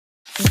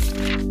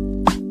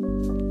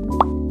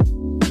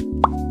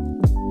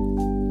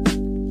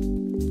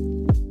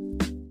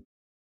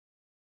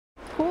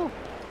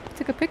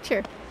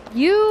picture.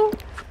 You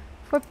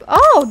for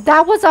oh,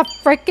 that was a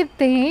freaking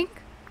thing.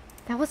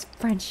 That was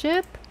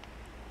friendship.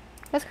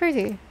 That's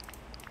crazy.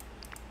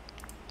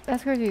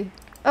 That's crazy.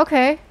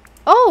 Okay.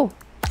 Oh,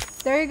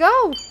 there you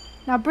go.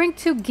 Now bring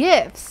 2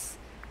 gifts.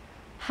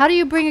 How do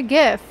you bring a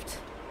gift?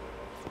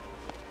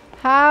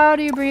 How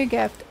do you bring a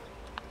gift?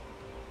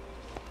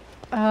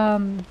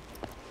 And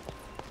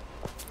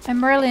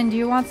Merlin, do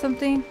you want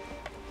something?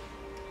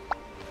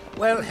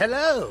 Well,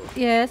 hello.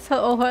 Yes.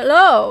 Oh,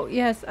 hello.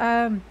 Yes.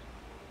 I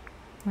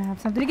have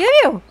something to give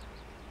you.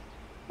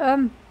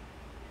 You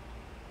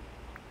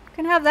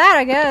can have that,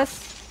 I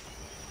guess.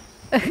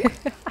 I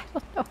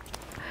don't know.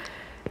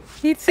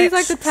 He seems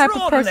like the type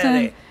of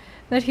person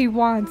that he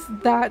wants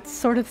that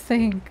sort of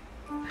thing.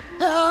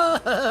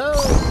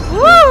 Whoa!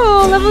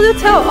 Level 2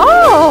 toe.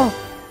 Oh!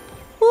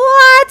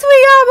 What? We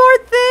got more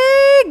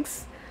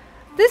things!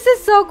 This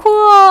is so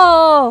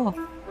cool!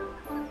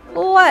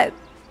 What?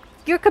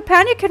 Your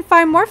companion can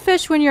find more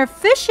fish when you're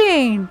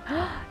fishing.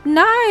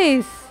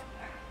 Nice!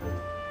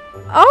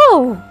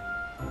 Oh!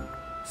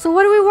 So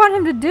what do we want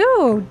him to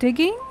do?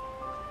 Digging?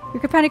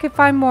 Your companion can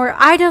find more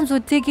items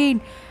with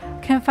digging.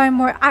 Can find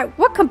more...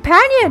 what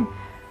companion?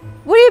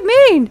 What do you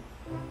mean?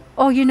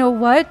 Oh, you know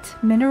what?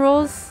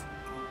 Minerals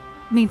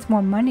means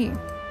more money.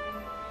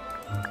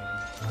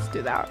 Let's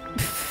do that.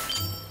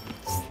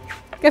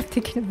 I'm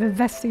thinking of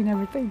investing and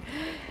everything.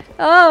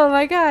 Oh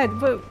my god.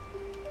 But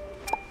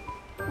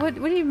what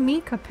do you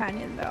mean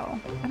companion though?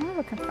 I don't have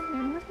a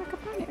companion. Where's my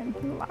companion?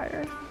 You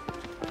liar.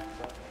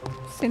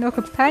 See no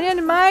companion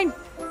in mine?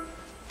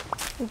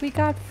 Well, we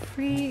got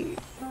free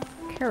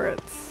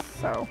carrots,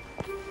 so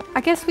I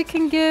guess we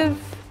can give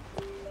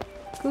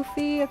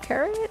Goofy a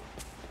carrot?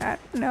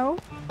 No.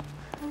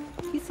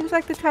 He seems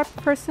like the type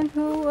of person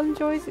who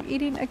enjoys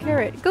eating a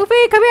carrot.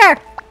 Goofy, come here!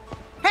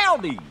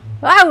 Howdy.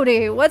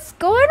 Howdy, what's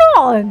going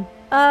on?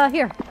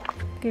 Here.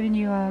 Giving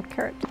you a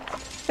carrot.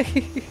 What?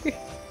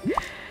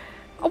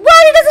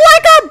 He doesn't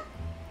like him!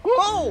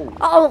 Oh!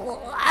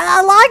 Oh,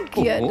 I like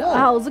it. Oh.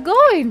 How's it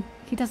going?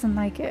 He doesn't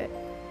like it.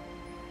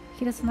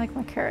 He doesn't like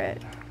my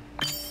carrot.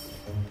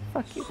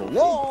 Fuck you. So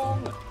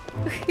long.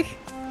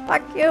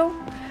 Fuck you.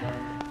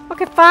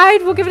 Okay,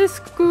 fine. We'll give it a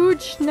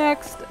Scrooge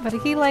next. But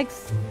he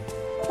likes...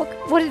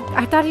 What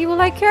I thought he would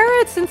like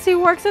carrots since he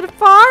works at a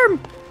farm.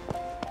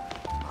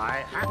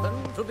 I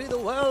happen to be the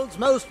world's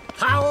most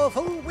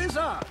powerful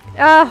wizard.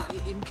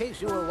 In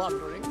case you were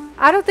wondering.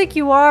 I don't think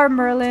you are,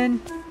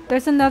 Merlin.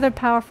 There's another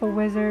powerful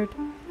wizard.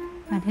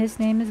 And his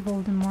name is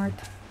Voldemort.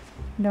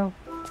 No.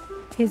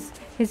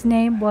 His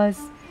name was...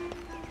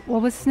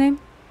 What was his name?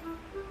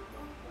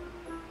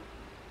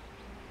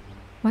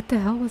 What the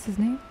hell was his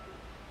name?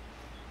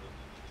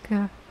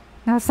 Okay.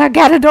 No, it's not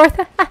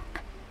Ganondorf.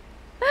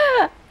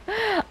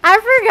 I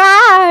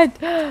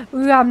forgot!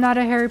 Ooh, I'm not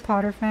a Harry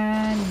Potter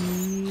fan.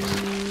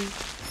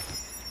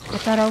 I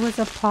thought I was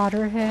a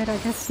Potterhead. I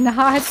guess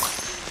not.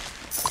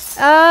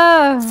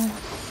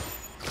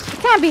 It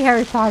can't be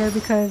Harry Potter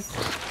because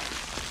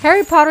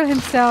Harry Potter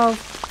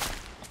himself,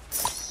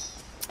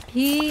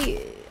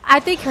 I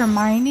think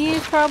Hermione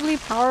is probably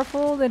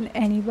powerful than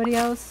anybody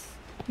else,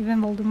 even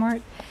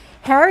Voldemort.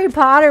 Harry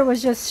Potter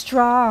was just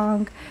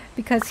strong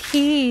because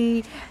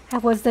he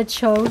was the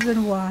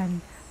chosen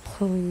one.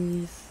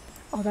 Please.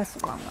 Oh, that's the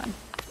wrong one.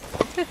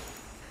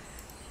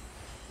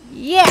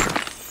 Yeah!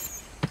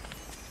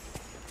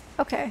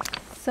 Okay,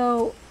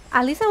 so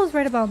at least I was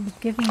right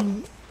about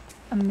giving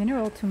a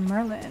mineral to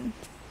Merlin.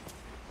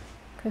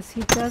 Because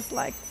he does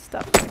like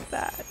stuff like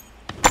that.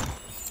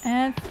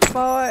 And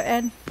 4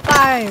 and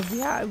 5.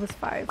 Yeah, it was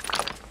 5.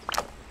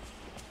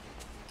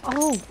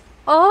 Oh!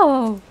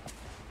 Oh!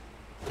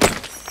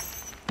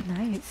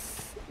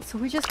 Nice. So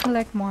we just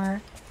collect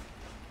more.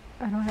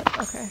 I don't have...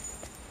 Okay.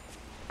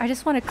 I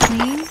just want to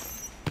clean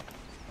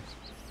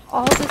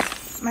all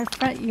this, my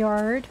front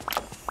yard.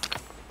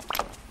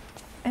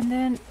 And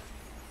then...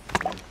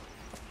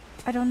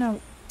 I don't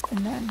know.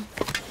 And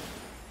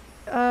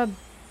then...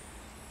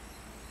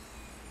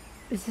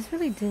 Is this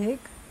really dig?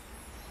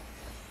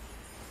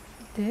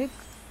 Dig?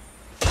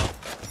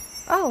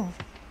 Oh!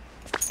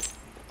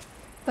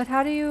 But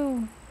how do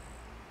you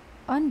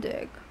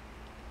undig?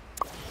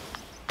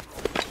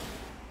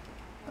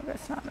 Oh,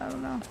 that's not, I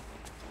don't know.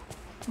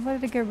 I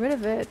wanted to get rid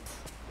of it.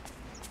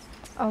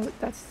 Oh,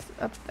 that's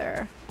up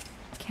there.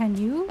 Can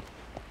you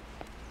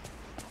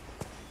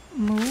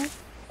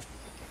move?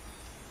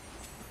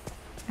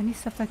 I need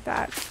stuff like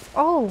that.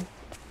 Oh!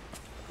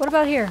 What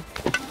about here?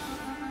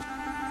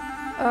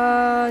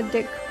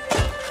 Dig.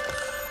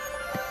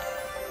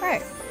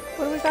 Alright.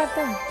 What do we got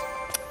then?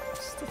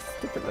 Just a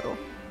stupid little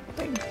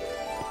thing.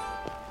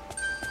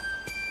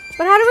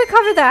 But how do we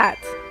cover that?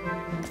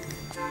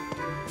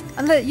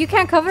 Unless you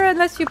can't cover it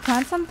unless you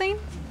plant something?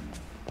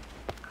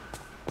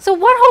 So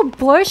one whole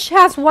bush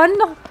has one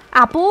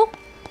apple?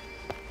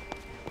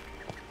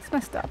 It's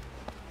messed up.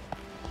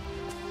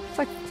 It's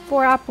like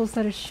 4 apples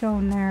that are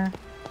shown there.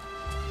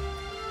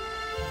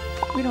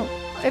 We don't...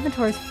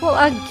 Inventory's full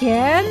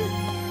again?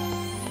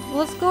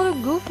 Let's go to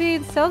Goofy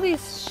and sell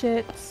these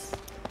shits.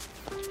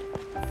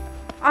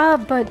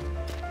 But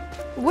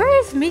Where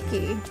is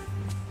Mickey?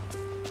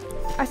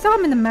 I saw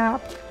him in the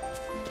map.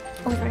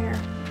 Oh, he's right here.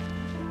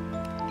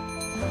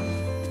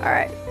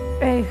 Alright.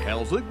 Hey.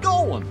 How's it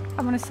going?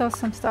 I'm gonna sell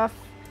some stuff.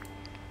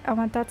 I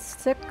want that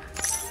stick.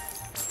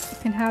 You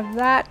can have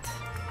that.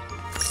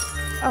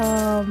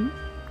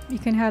 You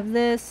can have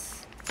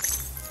this.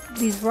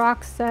 These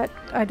rocks that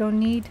I don't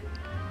need.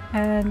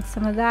 And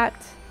some of that.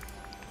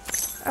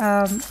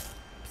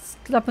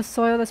 Lump of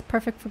soil that's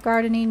perfect for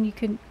gardening. You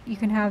can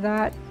have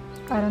that.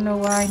 I don't know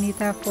why I need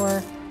that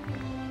for.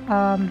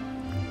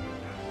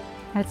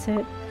 That's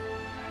it.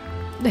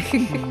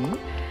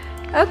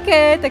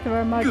 Okay, thank you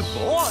very much.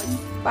 Goodbye.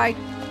 Bye.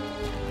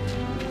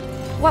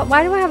 What?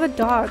 Why do I have a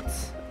dog?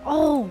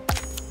 Oh,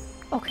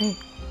 okay.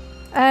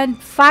 And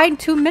find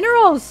 2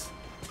 minerals.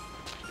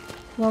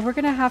 Well, we're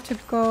gonna have to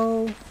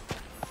go.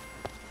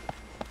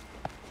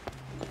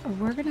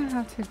 We're gonna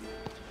have to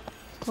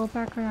go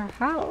back to our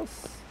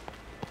house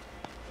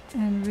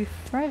and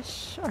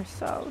refresh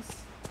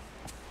ourselves.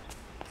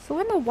 So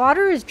when the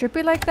water is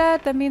dripping like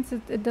that, that means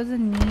it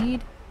doesn't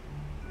need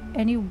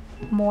any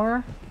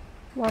more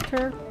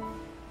water.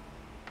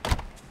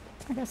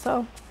 I guess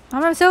so.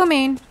 I'm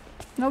assuming.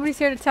 Nobody's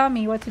here to tell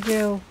me what to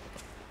do.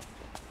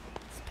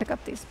 Let's pick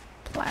up these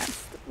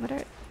plants.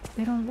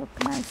 They don't look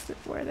nice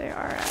where they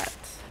are at.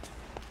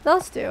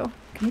 Those do.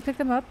 Can you pick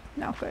them up?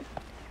 No, good.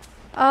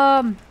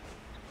 I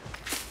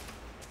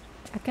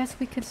guess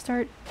we could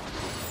start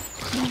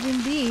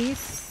moving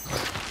these.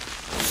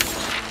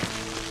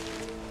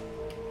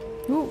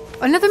 Ooh,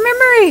 another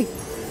memory!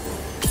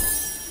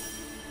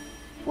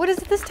 What is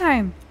it this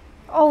time?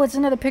 Oh, it's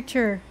another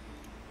picture.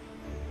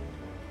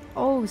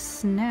 Oh,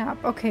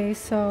 snap. Okay,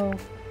 so...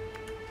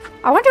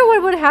 I wonder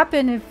what would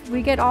happen if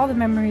we get all the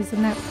memories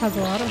in that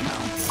puzzle. I don't know.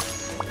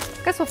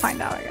 Guess we'll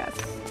find out, I guess.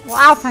 Well,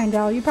 I'll find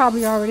out. You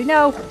probably already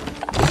know.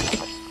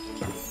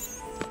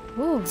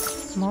 Ooh,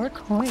 more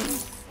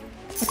coins.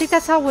 I think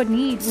that's how we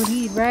need,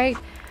 right?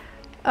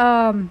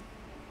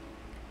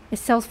 It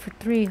sells for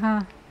 3,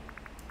 huh?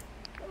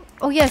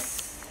 Oh,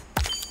 yes.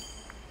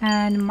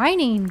 And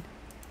mining.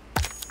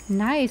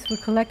 Nice. We're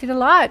collecting a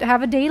lot.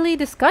 Have a daily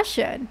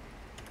discussion.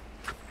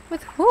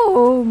 With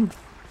whom?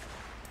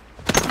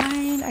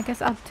 Fine. I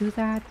guess I'll do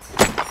that.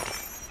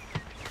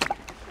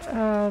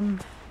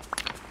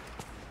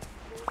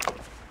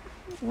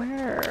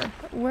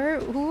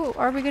 Who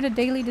are we gonna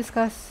daily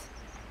discuss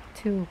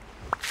to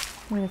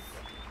with?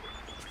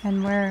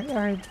 And where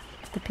are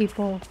the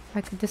people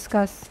I could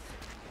discuss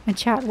and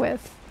chat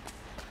with?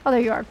 Oh, there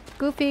you are.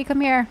 Goofy,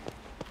 come here.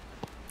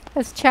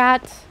 Let's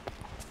chat.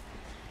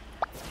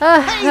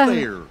 Hey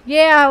there!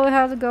 Yeah,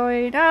 how's it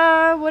going?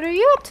 What are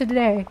you up to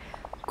today?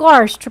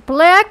 Gosh,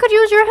 AAA, I could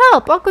use your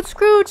help. Uncle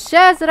Scrooge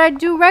says that I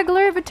do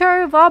regular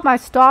inventory of all my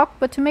stock,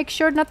 but to make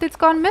sure nothing's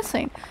gone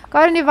missing.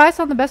 Got any advice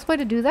on the best way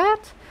to do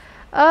that?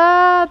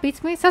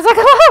 Beats me. Sounds like a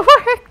lot of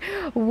work.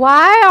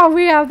 Why do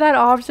we have that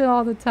option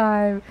all the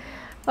time?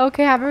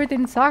 Okay, have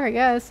everything in stock, I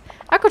guess.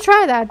 I could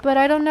try that, but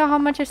I don't know how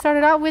much I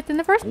started out with in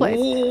the first place.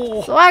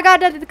 Oh. So I got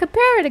nothing to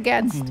compare it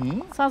against.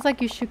 Sounds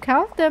like you should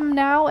count them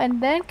now and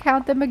then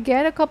count them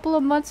again a couple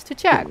of months to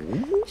check.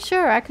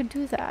 Sure, I could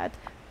do that.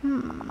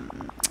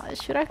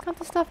 Should I count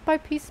the stuff by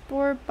piece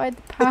or by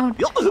the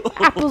pound?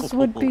 Apples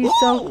would be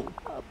so... Go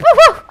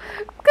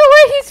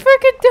away, he's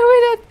freaking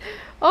doing it!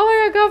 Oh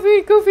my god,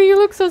 Goofy, you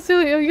look so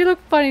silly. You look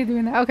funny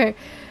doing that. Okay.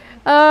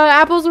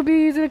 Apples would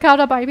be easy to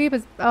count up by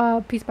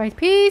piece by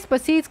piece,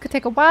 but seeds could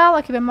take a while.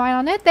 I'll keep in mind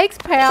on it. Thanks,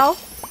 pal.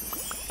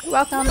 You're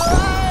welcome.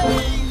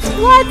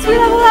 What? We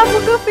level up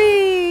for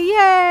Goofy!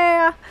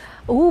 Yeah!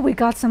 Oh, we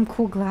got some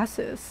cool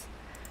glasses.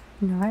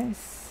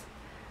 Nice.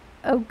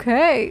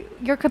 Okay.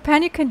 Your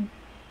companion can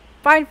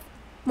find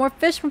more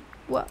fish from...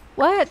 What?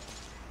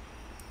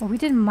 Well, we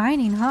did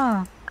mining,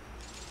 huh?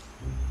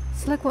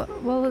 Select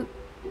what? Well,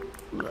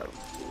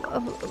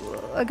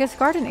 I guess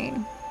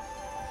gardening.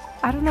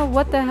 I don't know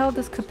what the hell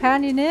this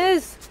companion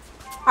is.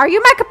 Are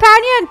you my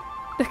companion?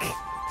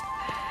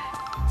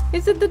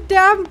 Is it the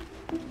damn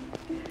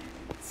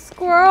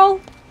squirrel?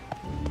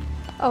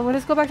 Oh, well,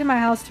 let's go back to my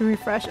house to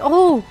refresh.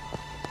 Oh,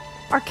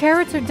 our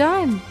carrots are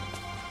done.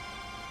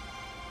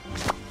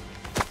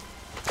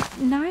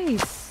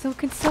 Nice. So we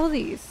can sell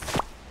these.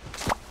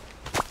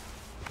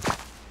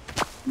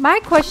 My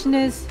question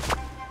is,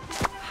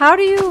 how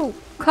do you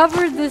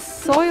cover this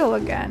soil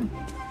again?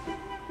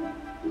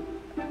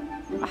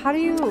 How do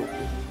you...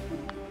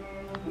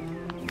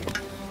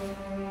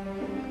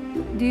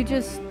 Do you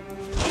just...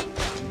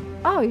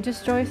 Oh, you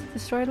just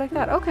destroy it like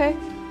that. Okay.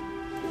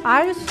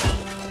 I was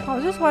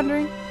just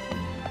wondering.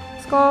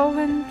 Let's go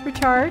and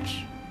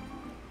recharge.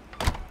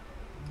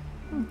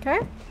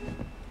 Okay.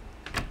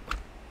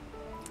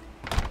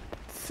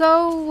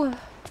 So...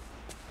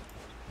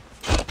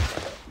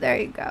 There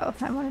you go.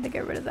 I wanted to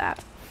get rid of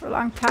that for a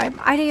long time.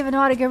 I didn't even know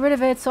how to get rid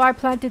of it, so I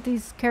planted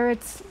these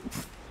carrots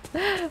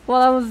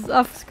while I was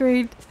off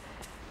screen.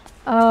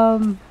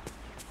 Oh,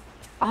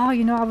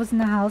 you know, I was in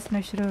the house and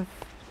I should have.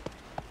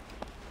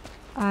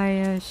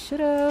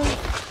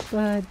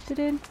 But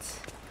didn't.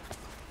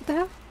 What the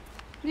hell?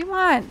 What do you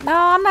want? No,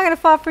 I'm not gonna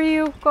fall for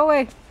you. Go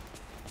away.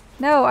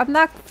 No, I'm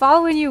not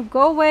following you.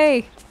 Go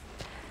away.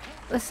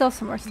 Let's sell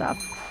some more stuff.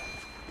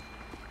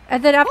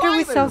 And then after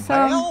we sell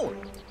some,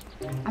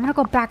 I'm gonna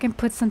go back and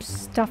put some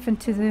stuff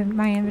into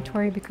my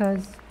inventory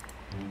because...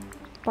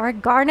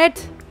 Bark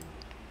garnet!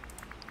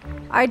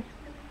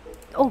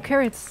 Oh,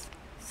 carrots.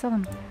 Sell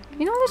them.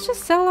 You know, let's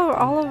just sell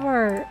all of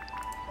our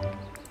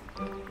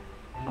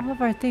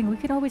thing. We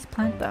can always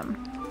plant them.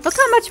 Look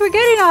how much we're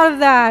getting out of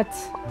that!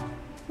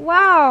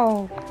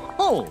 Wow!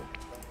 Oh!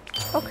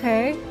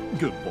 Okay.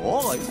 Good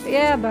boy.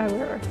 Yeah, but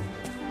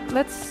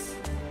let's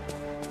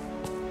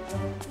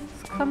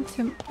come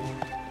to...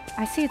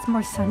 I see it's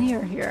more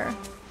sunnier here.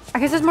 I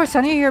guess it's more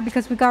sunnier here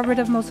because we got rid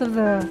of most of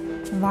the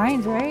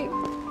vines, right?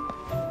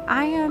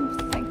 I am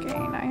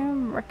thinking, I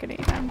am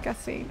reckoning, I'm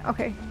guessing.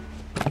 Okay.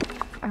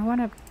 I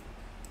want to...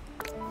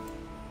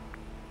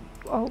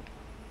 Oh.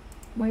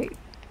 Wait.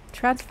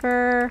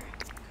 Transfer.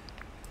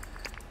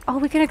 Oh,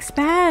 we can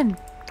expand.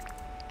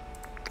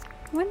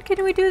 When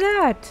can we do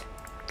that?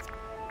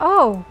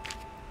 Oh.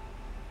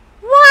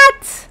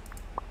 What?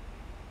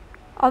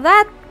 Oh,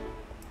 that...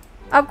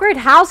 Upgrade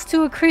house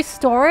to increase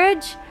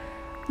storage?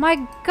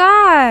 My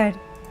god.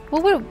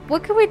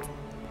 What can we...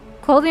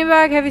 Clothing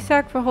bag, heavy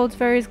sack for holds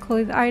various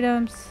clothing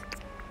items.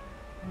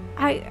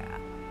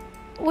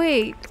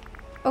 Wait.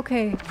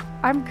 Okay.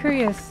 I'm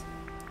curious.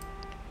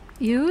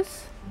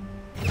 Use?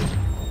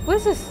 What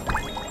is this?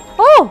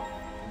 Oh!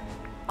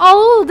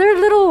 Oh, they're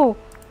little...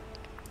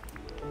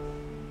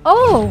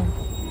 Oh!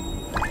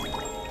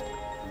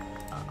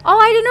 Oh,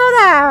 I didn't know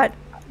that!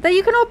 That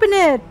you can open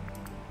it!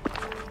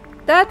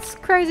 That's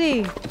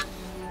crazy.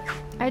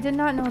 I did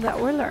not know that.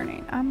 We're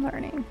learning. I'm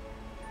learning.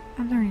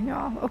 I'm learning,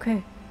 y'all.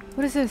 Okay.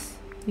 What is this?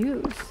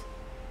 Use.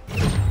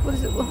 What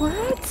is it?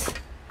 What?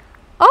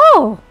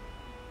 Oh!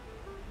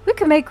 We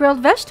can make grilled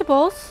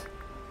vegetables.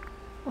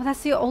 Well,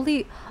 that's the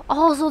only...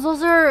 Oh, so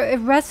those are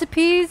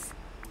recipes?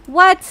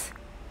 What?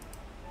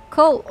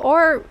 Cool.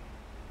 Or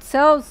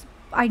sells...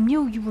 I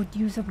knew you would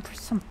use them for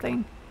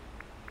something.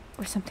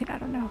 Or something, I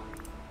don't know.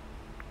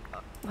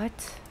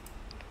 What?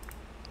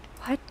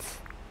 What?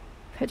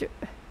 Pedro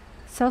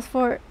sells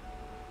for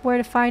where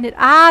to find it.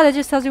 Ah, that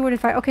just tells you where to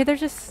find. Okay, there's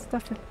just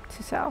stuff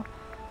to sell.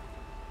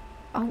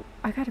 Oh,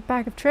 I got a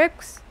bag of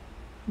tricks.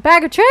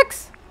 Bag of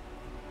tricks?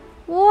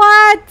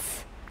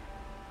 What?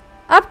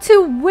 Up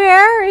to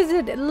where is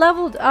it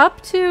leveled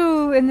up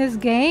to in this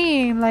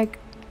game? Like,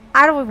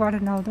 I don't want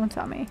to know. Don't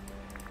tell me.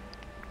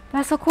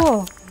 That's so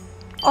cool.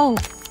 Oh,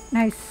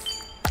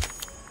 nice.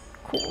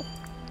 Cool.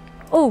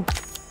 Oh,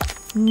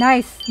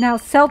 nice. Now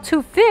sell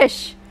 2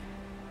 fish.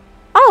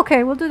 Oh,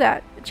 okay, we'll do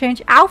that.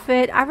 Change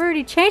outfit. I've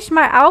already changed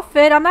my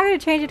outfit. I'm not going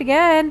to change it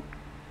again.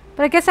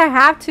 But I guess I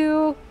have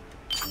to.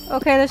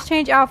 Okay, let's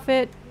change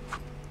outfit.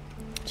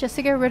 Just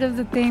to get rid of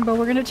the thing. But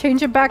we're going to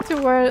change it back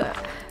to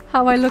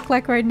how I look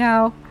like right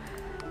now.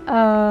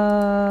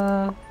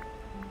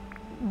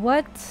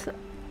 What?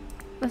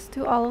 Let's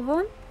do all of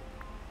them.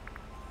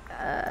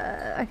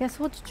 I guess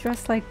we'll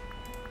dress like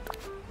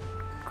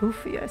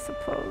Goofy, I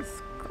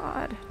suppose.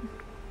 God.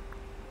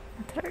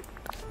 Not that I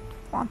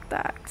want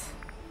that.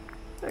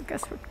 I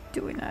guess we're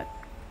doing it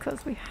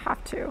because we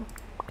have to.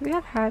 Do we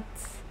have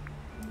hats?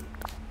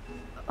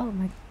 Oh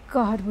my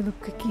god, we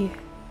look geeky.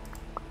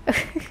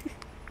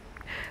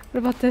 What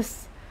about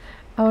this?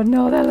 Oh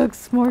no, that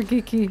looks more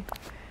geeky.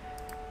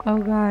 Oh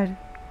god.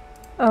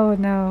 Oh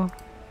no.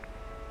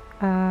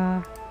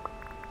 How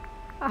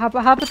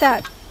about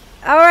that?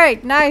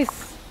 Alright,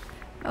 nice.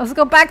 Let's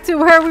go back to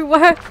where we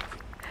were.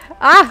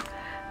 Ah!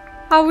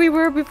 How we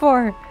were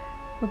before.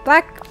 With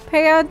black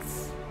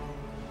pants.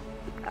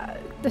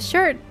 The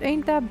shirt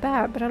ain't that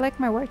bad, but I like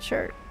my white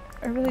shirt.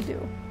 I really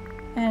do.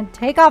 And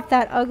take off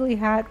that ugly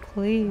hat,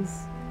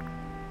 please.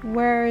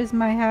 Where is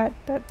my hat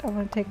that I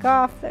want to take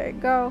off? There you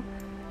go.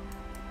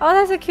 Oh,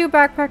 that's a cute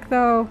backpack,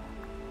 though.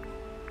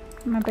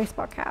 My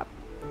baseball cap.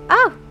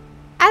 Oh!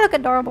 I look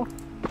adorable.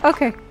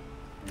 Okay.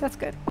 That's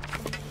good.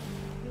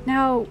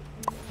 Now...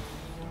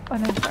 Oh,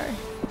 no, I'm sorry.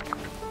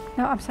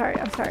 No, I'm sorry.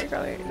 I'm sorry,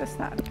 girlie. That's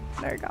not...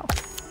 There you go.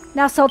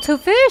 Now sell 2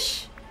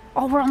 fish!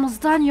 Oh, we're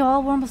almost done,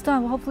 y'all. We're almost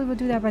done. Well, hopefully we'll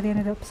do that by the end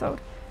of the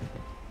episode.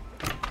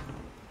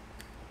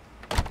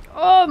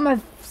 Oh, my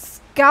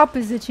scalp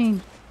is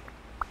itching.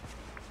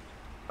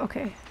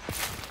 Okay.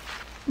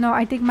 No,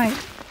 I think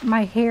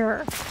my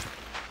hair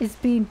is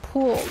being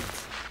pulled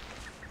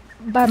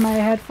by my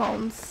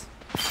headphones.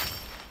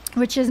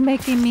 Which is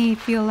making me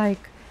feel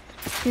like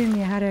it's giving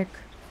me a headache,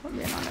 if I'm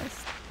being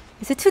honest.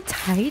 Is it too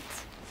tight?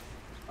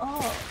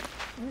 Oh,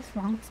 what is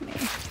wrong with me?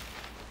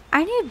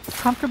 I need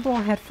comfortable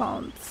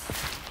headphones.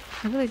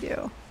 I really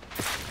do.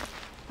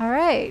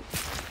 Alright.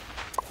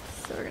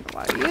 So we're gonna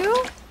allow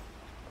you.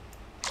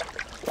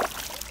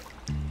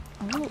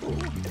 Oh.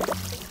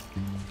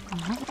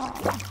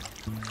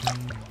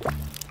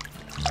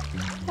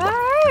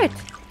 Alright.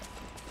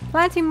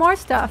 Planting more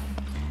stuff.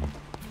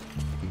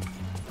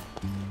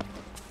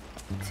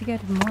 To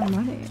get more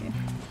money.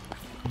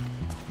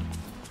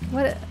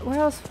 What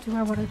else do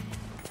I want to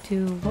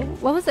do?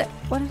 What was it?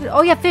 What is it?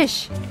 Oh yeah,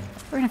 fish.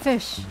 We're gonna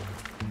fish.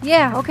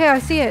 Yeah, okay, I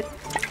see it.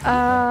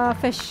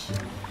 Fish.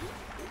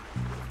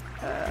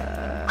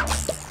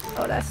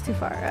 Oh, that's too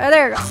far.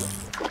 There we go.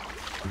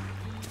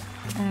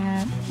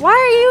 And why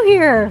are you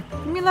here?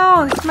 Leave me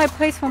alone. This is my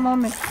peaceful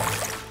moment.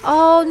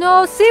 Oh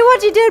no! See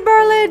what you did,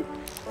 Merlin?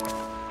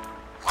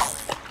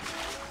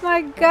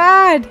 My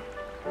God!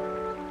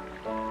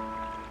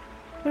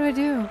 What do I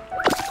do?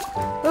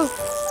 Oh!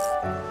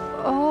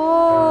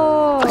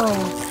 Oh!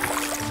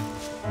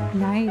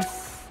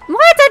 Nice.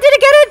 What? I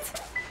didn't get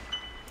it!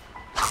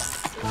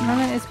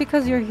 Merlin, it's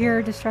because you're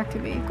here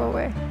distracting me. Go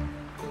away.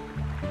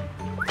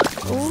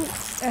 Oh,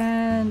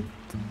 and...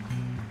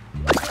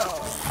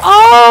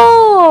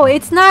 Oh!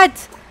 It's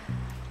not...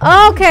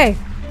 Okay.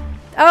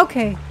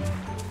 Okay.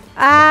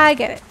 I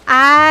get it.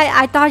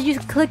 I thought you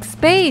click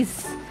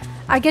space.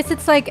 I guess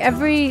it's like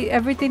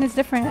everything is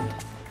different.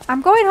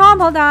 I'm going home.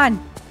 Hold on.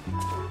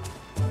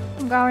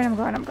 I'm going.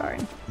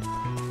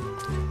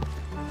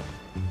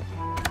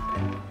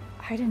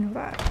 I didn't know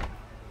that.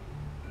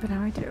 But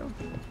now I do.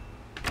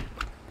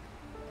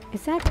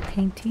 Is that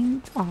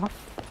painting off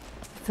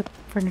the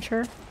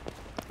furniture?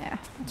 Yeah,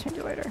 I'll change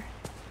it later.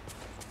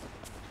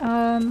 Where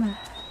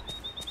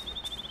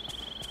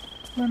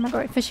am I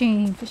going?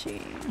 Fishing. Let's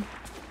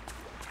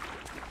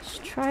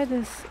try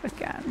this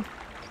again.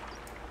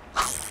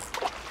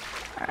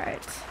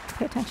 Alright,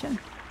 pay attention.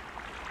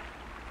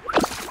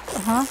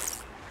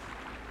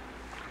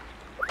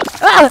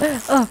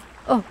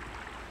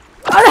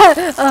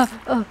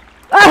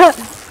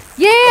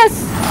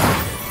 Yes!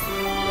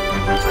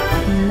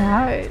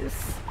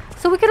 Nice.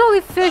 So we can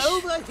only fish.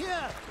 Over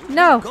here.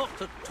 No. We've got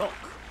to talk.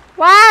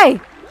 Why?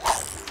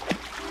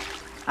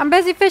 I'm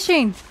busy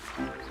fishing.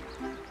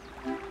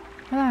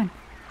 Hold on.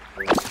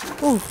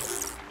 Ooh.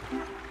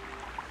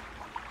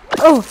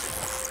 Oh.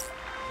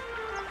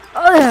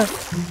 Oh.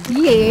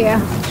 Yeah.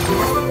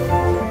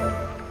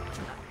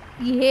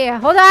 Yeah.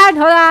 Hold on.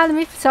 Let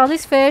me sell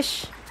these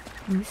fish.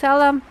 Let me sell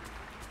them.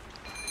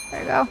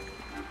 There you go.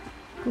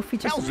 Goofy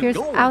just appears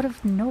out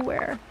of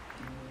nowhere.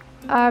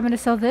 I'm gonna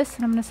sell this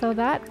and I'm gonna sell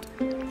that.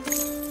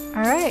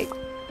 Alright.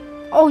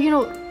 Oh, you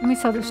know, let me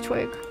sell this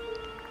twig.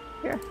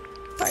 Here.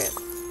 Buy it.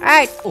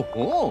 Alright.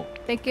 Oh.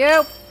 Thank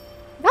you.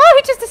 Oh,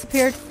 he just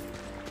disappeared.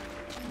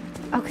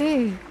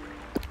 Okay.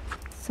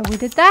 So we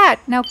did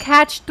that. Now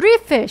catch 3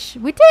 fish.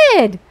 We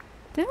did.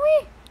 Didn't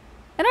we?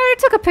 And I already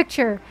took a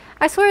picture.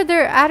 I swear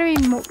they're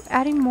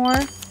adding more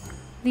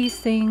these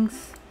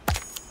things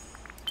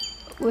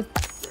with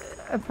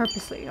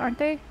purposely, aren't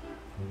they?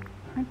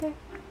 Oh,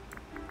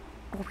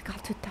 we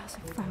got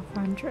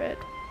 2,500.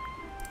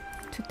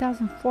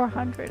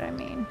 2,400, I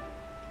mean.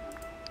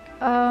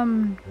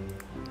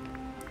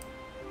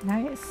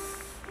 Nice.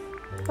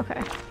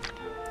 Okay.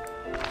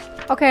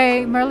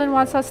 Okay, Merlin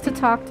wants us to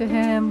talk to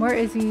him. Where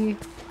is he?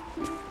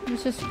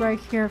 He's just right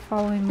here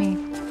following me.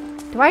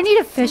 Do I need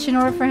a fish in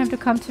order for him to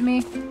come to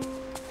me?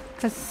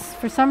 Because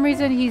for some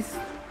reason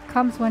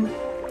comes when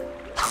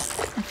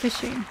I'm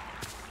fishing.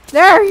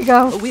 There you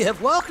go. We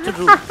have work to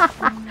do.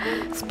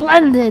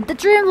 Splendid. The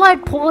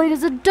Dreamlight Point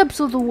is the depths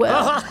of the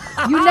well.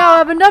 You now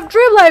have enough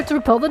Dreamlight to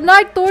repel the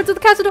night thorns of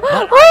the castle.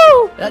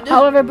 Oh!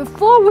 However,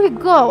 before we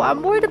go,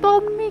 I'm worried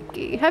about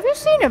Mickey. Have you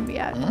seen him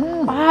yet?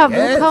 I have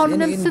no count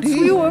on him since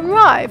you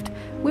arrived.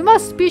 We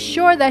must be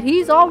sure that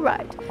he's all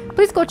right.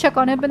 Please go check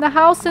on him in the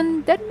house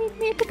and then meet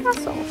me at the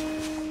castle.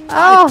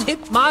 I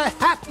tip my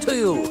hat to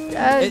you.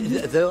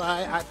 Though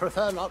I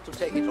prefer not to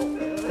take it off.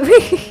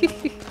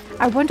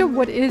 I wonder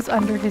what is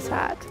under his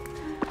hat.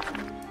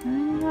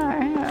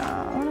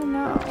 I want to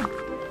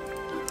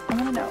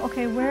know.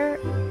 Okay, where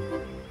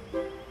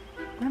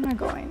am I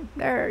going?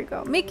 There you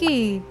go.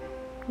 Mickey,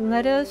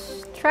 let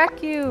us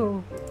track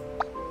you.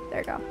 There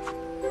you go.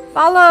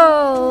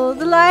 Follow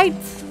the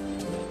lights.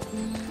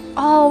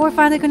 Oh, we're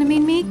finally going to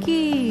meet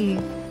Mickey.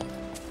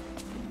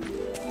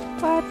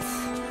 What?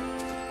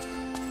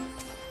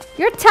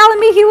 You're telling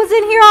me he was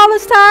in here all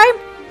this time?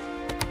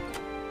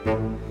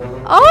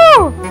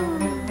 Oh!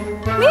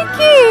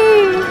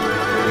 Mickey!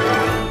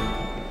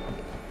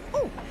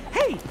 Oh,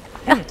 hey!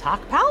 Can you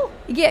talk, pal?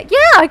 Yeah,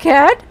 I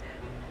can.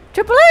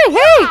 Triple A,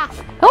 hey!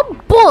 Oh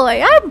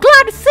boy, I'm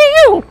glad to see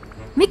you!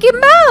 Mickey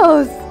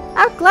Mouse!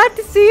 I'm glad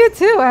to see you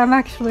too. I'm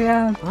actually,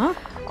 Huh?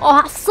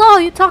 Oh, I saw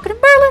you talking to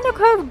Merlin.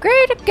 Okay,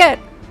 great again.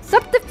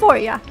 Something for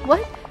ya.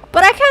 What?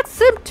 But I can't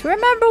seem to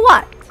remember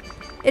what.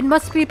 It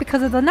must be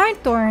because of the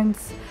night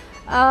thorns.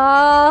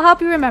 I'll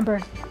help you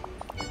remember.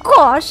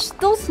 Gosh,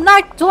 those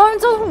night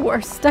thorns are the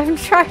worst. I'm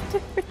trying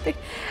everything.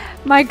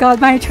 My God,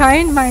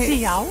 See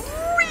ya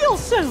real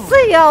soon.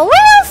 See ya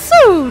real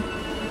soon.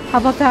 How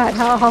about that?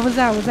 How was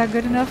that? Was that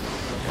good enough?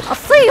 I'll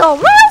see you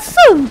real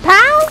soon,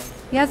 pal.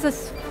 He has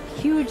this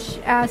huge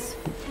ass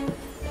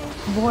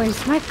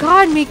voice. My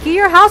God, Mickey,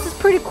 your house is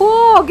pretty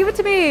cool. Give it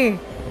to me.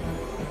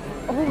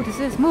 Oh, what is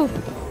this? Move,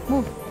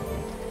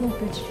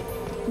 bitch.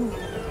 Move.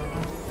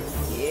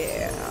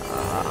 Yeah,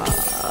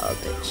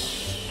 bitch.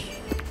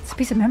 It's a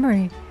piece of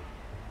memory.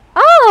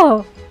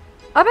 Oh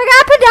my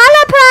God,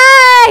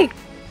 Penelope!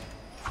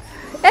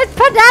 It's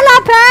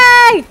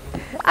Penelope!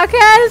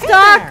 Okay, let's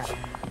talk.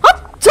 Hot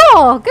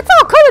dog! It's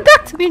all coming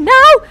back to me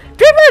now.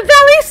 Dreamlight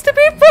Valley used to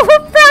be full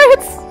of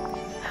friends.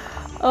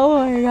 Oh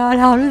my god,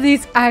 how do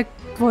these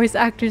voice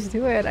actors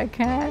do it? I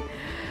can't.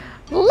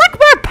 Like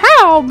my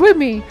pal,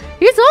 Remy.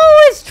 He's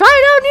always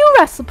trying out new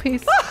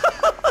recipes.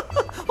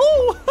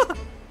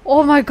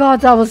 Oh my god,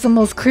 that was the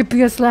most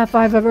creepiest laugh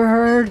I've ever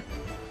heard.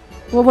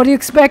 Well, what do you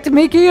expect?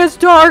 Mickey is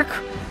dark.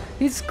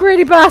 He's a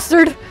greedy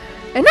bastard.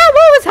 And I'm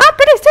always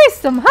happy to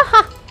taste them.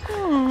 Haha.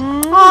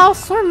 I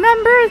also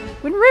remember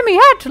when Remy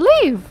had to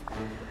leave.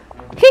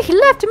 He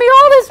left me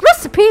all his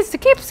recipes to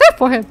keep safe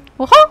for him.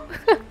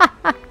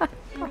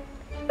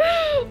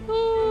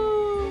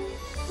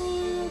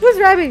 Who's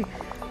Remy?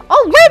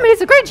 Oh,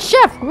 Remy's a great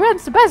chef who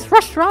runs the best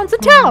restaurants in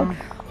town.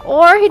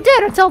 Or he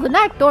did until the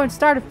night Thorn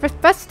started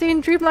festing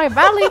in Dreamlight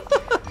Valley.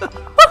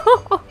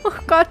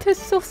 God, this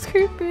is so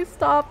creepy.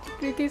 Stop,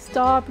 Mickey,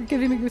 stop. You're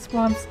giving me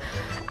goosebumps.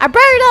 I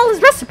buried all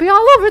his recipe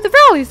all over the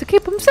valleys to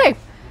keep him safe.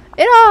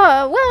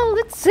 Well,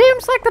 it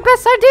seems like the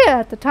best idea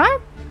at the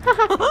time.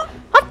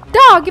 Hot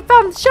dog, you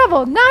found the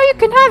shovel. Now you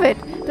can have it.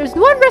 There's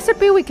one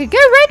recipe we can get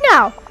right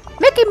now.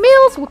 Making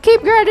meals will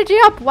keep your energy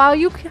up while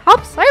you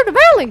help save the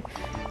valley.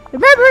 The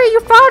memory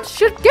you found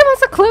should give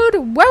us a clue to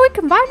where we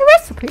can find the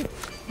recipe.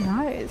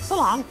 Nice. So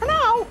long for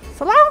now.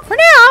 So long for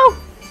now.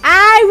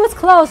 I was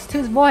close to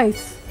his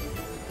voice.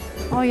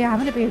 Oh yeah, I'm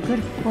gonna be a good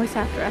voice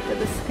actor after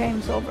this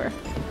game's over.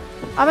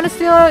 I'm gonna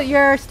steal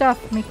your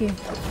stuff, Mickey.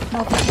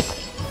 No thanks.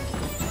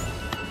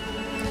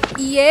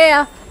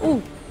 Yeah.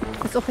 Ooh,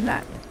 let's open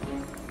that.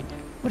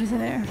 What is in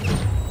there?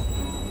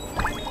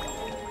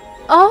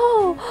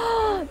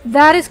 Oh,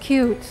 that is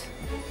cute.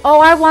 Oh,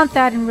 I want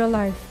that in real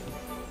life.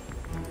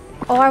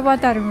 Oh, I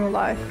want that in real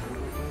life.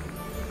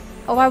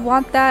 Oh, I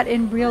want that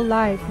in real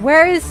life.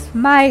 Where is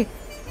my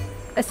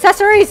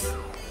accessories?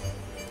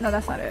 No,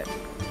 that's not it.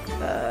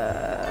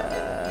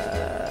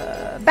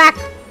 Back.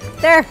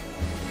 There.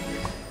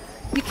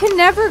 You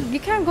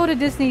can't go to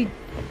Disney.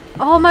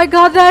 Oh my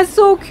god, that's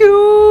so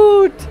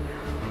cute.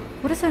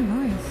 What is that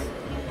noise?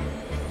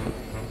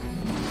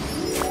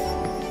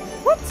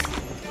 What?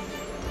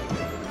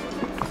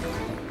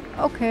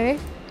 Okay.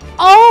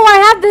 Oh, I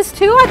have this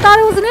too? I thought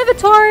it was an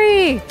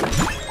inventory.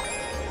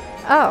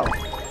 Oh.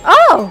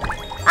 Oh!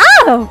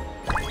 Oh!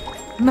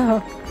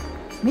 No.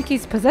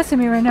 Mickey's possessing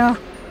me right now.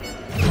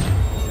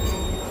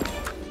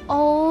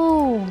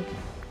 Oh.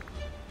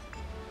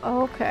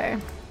 Okay.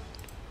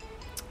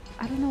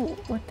 I don't know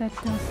what that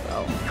does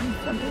though.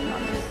 I'm being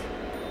honest.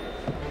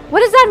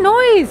 What is that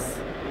noise?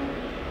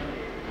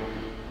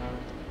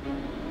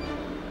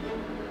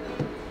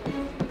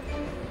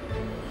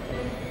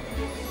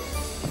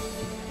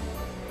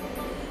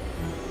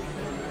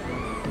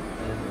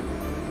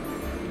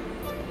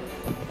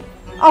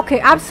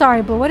 Okay, I'm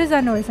sorry, but what is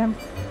that noise?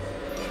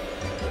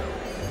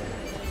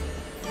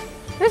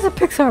 There's a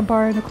Pixar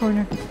bar in the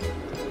corner.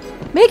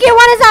 Mickey,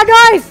 what is that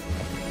noise?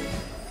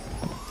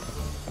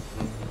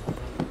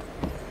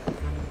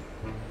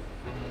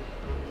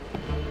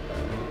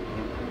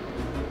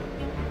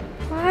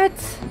 What?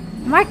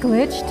 Am I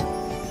glitched?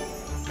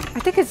 I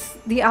think it's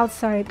the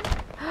outside.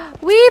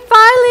 We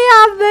finally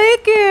have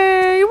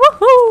Mickey!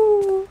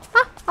 Woohoo!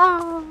 Ha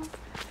ha!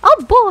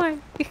 Oh boy!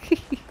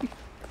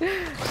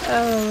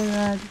 Oh my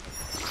god.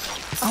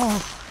 Oh.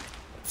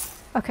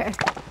 Okay.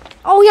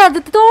 Oh yeah, the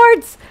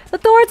doors! The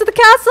doors of the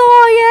castle!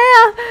 Oh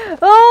yeah!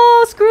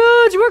 Oh,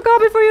 Scrooge, we're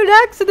coming for you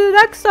next in the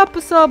next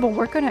episode. But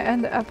we're gonna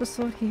end the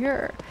episode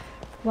here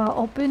while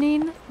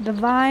opening the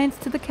vines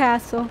to the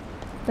castle.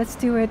 Let's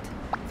do it.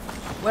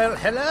 Well,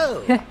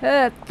 hello.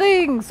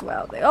 Things,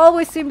 well, they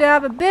always seem to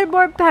have a bit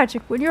more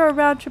magic when you're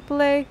around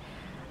AAA.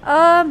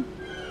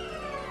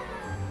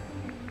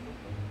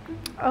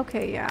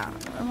 Okay, yeah.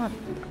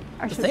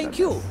 Thank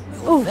you.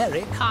 You're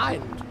very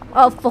kind.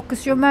 I'll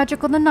focus your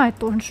magic on the Night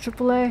Thorns,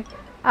 AAA.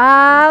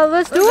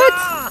 Let's do it!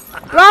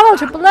 Bravo,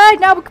 AAA!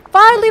 Now we can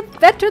finally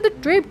enter the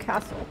Dream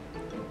Castle.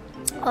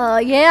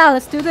 Yeah,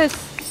 let's do this.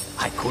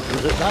 I couldn't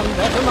have done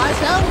better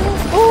myself.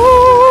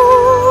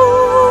 Ooh!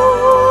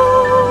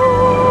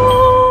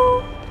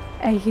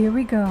 And here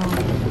we go.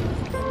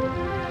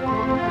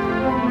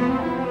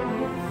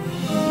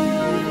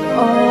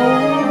 Oh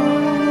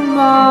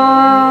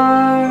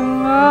my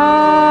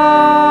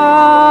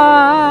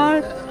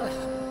god!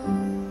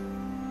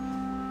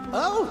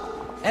 Oh,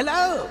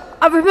 hello.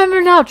 I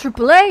remember now,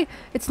 AAA.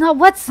 It's not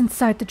what's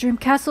inside the Dream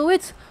Castle,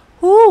 it's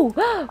who.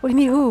 What do you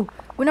mean who?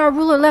 When our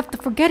ruler left, the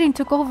forgetting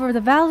took over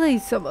the valley.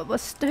 Some of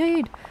us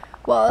stayed,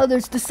 while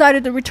others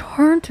decided to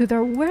return to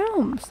their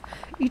realms.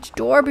 Each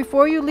door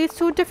before you leads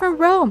to a different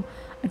realm,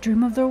 a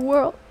dream of their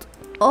world.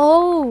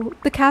 Oh,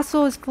 the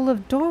castle is full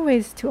of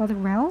doorways to other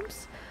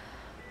realms?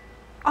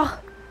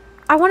 Ah,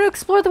 I want to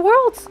explore the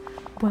worlds.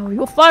 Well,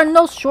 you'll find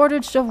no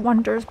shortage of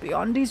wonders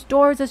beyond these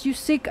doors as you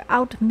seek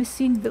out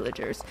missing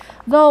villagers.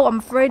 Though I'm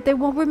afraid they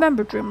won't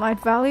remember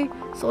Dreamlight Valley,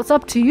 so it's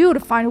up to you to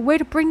find a way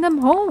to bring them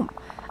home.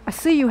 I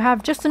see you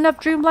have just enough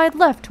Dreamlight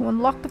left to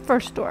unlock the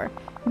first door.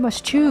 You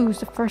must choose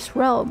the first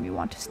realm you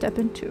want to step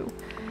into.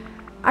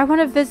 I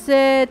want to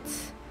visit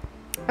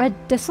a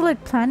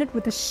desolate planet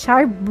with a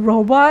shy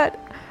robot,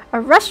 a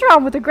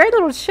restaurant with a great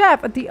little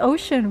chef, and the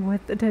ocean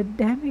with the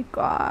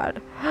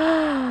demigod.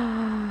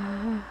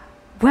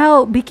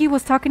 Well, Beaky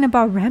was talking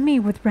about Remy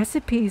with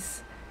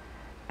recipes.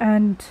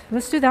 And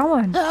let's do that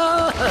one.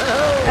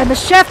 And the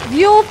chef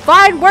you'll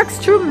find works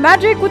true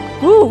magic with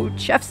food.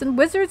 Chefs and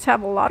wizards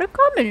have a lot in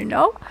common, you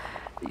know.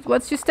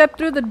 Once you step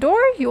through the door,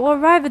 you'll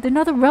arrive at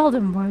another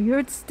realm where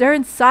you're there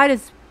inside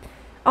is.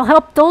 I'll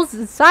help those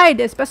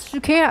inside as best as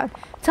you can.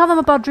 Tell them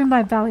about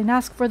Dreamlight Valley and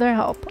ask for their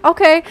help.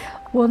 Okay,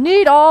 we'll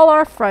need all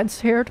our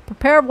friends here to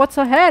prepare what's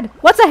ahead.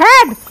 What's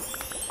ahead?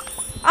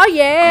 Oh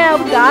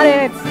yeah, we got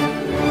it.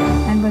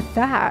 And with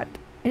that,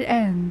 it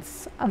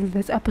ends of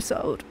this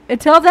episode.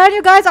 Until then,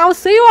 you guys, I'll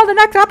see you on the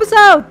next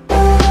episode.